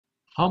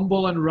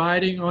Humble and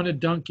riding on a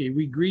donkey,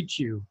 we greet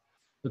you.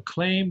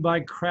 Acclaimed by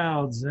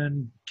crowds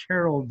and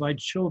caroled by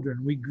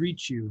children, we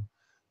greet you.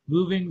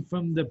 Moving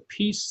from the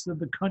peace of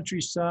the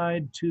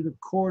countryside to the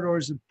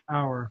corridors of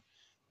power,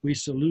 we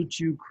salute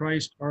you,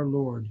 Christ our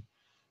Lord.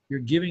 You're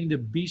giving the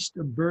beast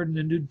of burden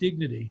a new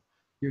dignity.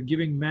 You're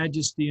giving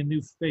majesty a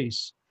new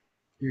face.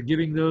 You're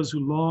giving those who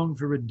long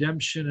for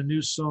redemption a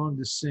new song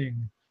to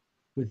sing.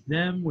 With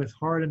them, with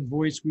heart and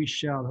voice, we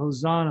shout,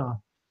 Hosanna,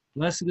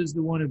 blessed is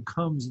the one who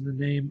comes in the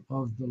name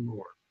of the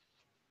Lord.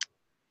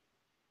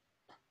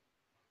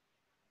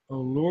 O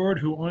Lord,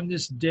 who on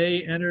this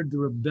day entered the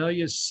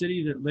rebellious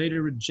city that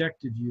later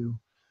rejected you,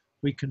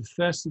 we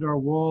confess that our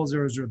walls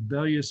are as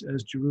rebellious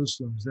as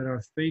Jerusalem's, that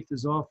our faith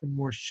is often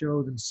more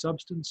show than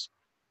substance,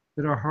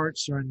 that our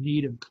hearts are in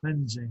need of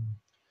cleansing.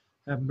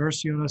 Have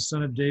mercy on us,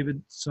 Son of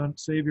David, Son,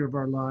 Savior of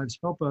our lives.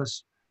 Help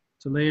us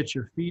to lay at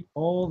your feet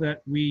all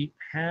that we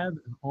have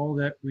and all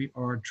that we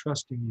are,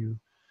 trusting you,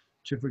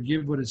 to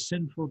forgive what is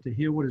sinful, to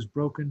heal what is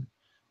broken,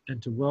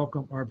 and to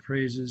welcome our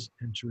praises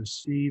and to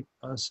receive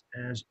us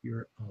as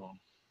your own.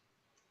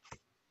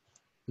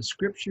 The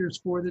scriptures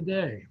for the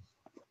day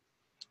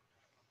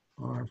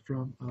are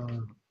from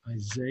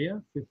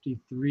Isaiah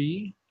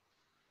 53.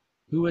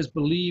 Who has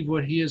believed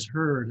what he has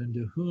heard, and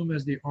to whom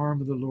has the arm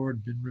of the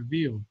Lord been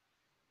revealed?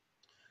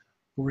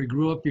 For he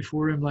grew up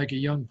before him like a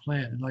young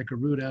plant and like a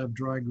root out of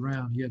dry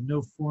ground. He had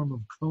no form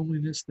of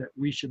comeliness that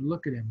we should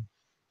look at him,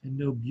 and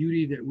no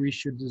beauty that we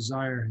should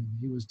desire him.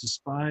 He was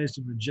despised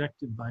and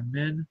rejected by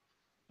men,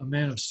 a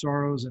man of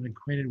sorrows and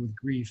acquainted with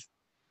grief,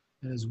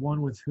 and as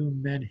one with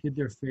whom men hid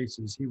their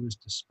faces. He was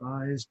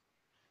despised,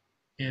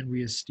 and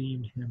we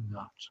esteemed him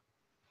not.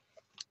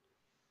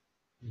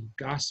 The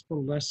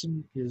gospel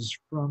lesson is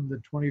from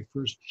the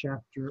 21st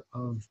chapter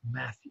of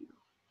Matthew.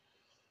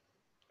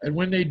 And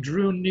when they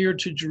drew near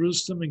to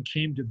Jerusalem and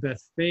came to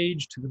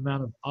Bethphage, to the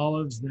Mount of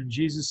Olives, then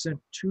Jesus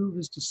sent two of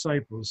his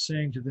disciples,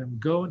 saying to them,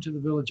 Go into the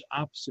village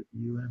opposite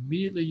you, and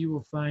immediately you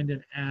will find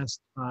an ass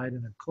tied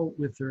and a colt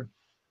with her.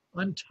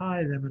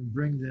 Untie them and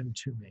bring them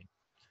to me.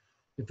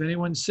 If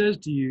anyone says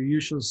to you,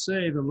 You shall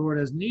say, The Lord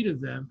has need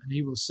of them, and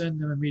he will send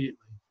them immediately.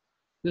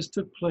 This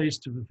took place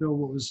to fulfill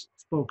what was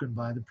spoken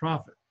by the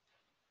prophet.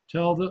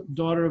 Tell the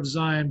daughter of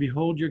Zion,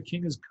 Behold, your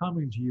king is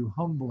coming to you,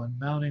 humble and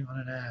mounting on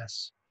an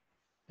ass,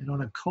 and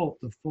on a colt,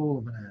 the foal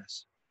of an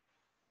ass.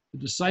 The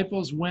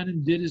disciples went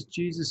and did as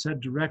Jesus had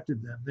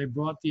directed them. They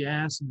brought the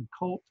ass and the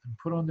colt and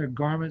put on their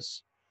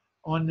garments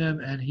on them,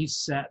 and he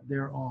sat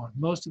thereon.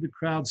 Most of the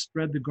crowd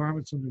spread the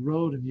garments on the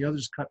road, and the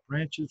others cut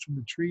branches from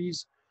the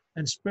trees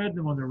and spread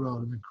them on the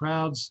road. And the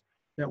crowds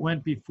that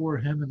went before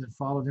him and that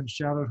followed him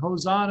shouted,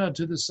 Hosanna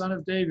to the Son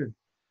of David.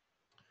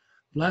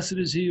 Blessed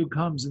is he who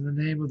comes in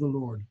the name of the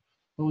Lord.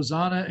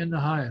 Hosanna in the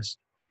highest.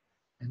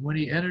 And when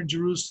he entered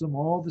Jerusalem,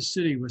 all the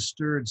city was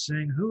stirred,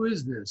 saying, Who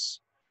is this?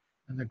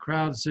 And the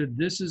crowd said,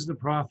 This is the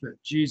prophet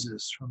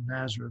Jesus from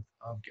Nazareth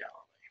of Galilee.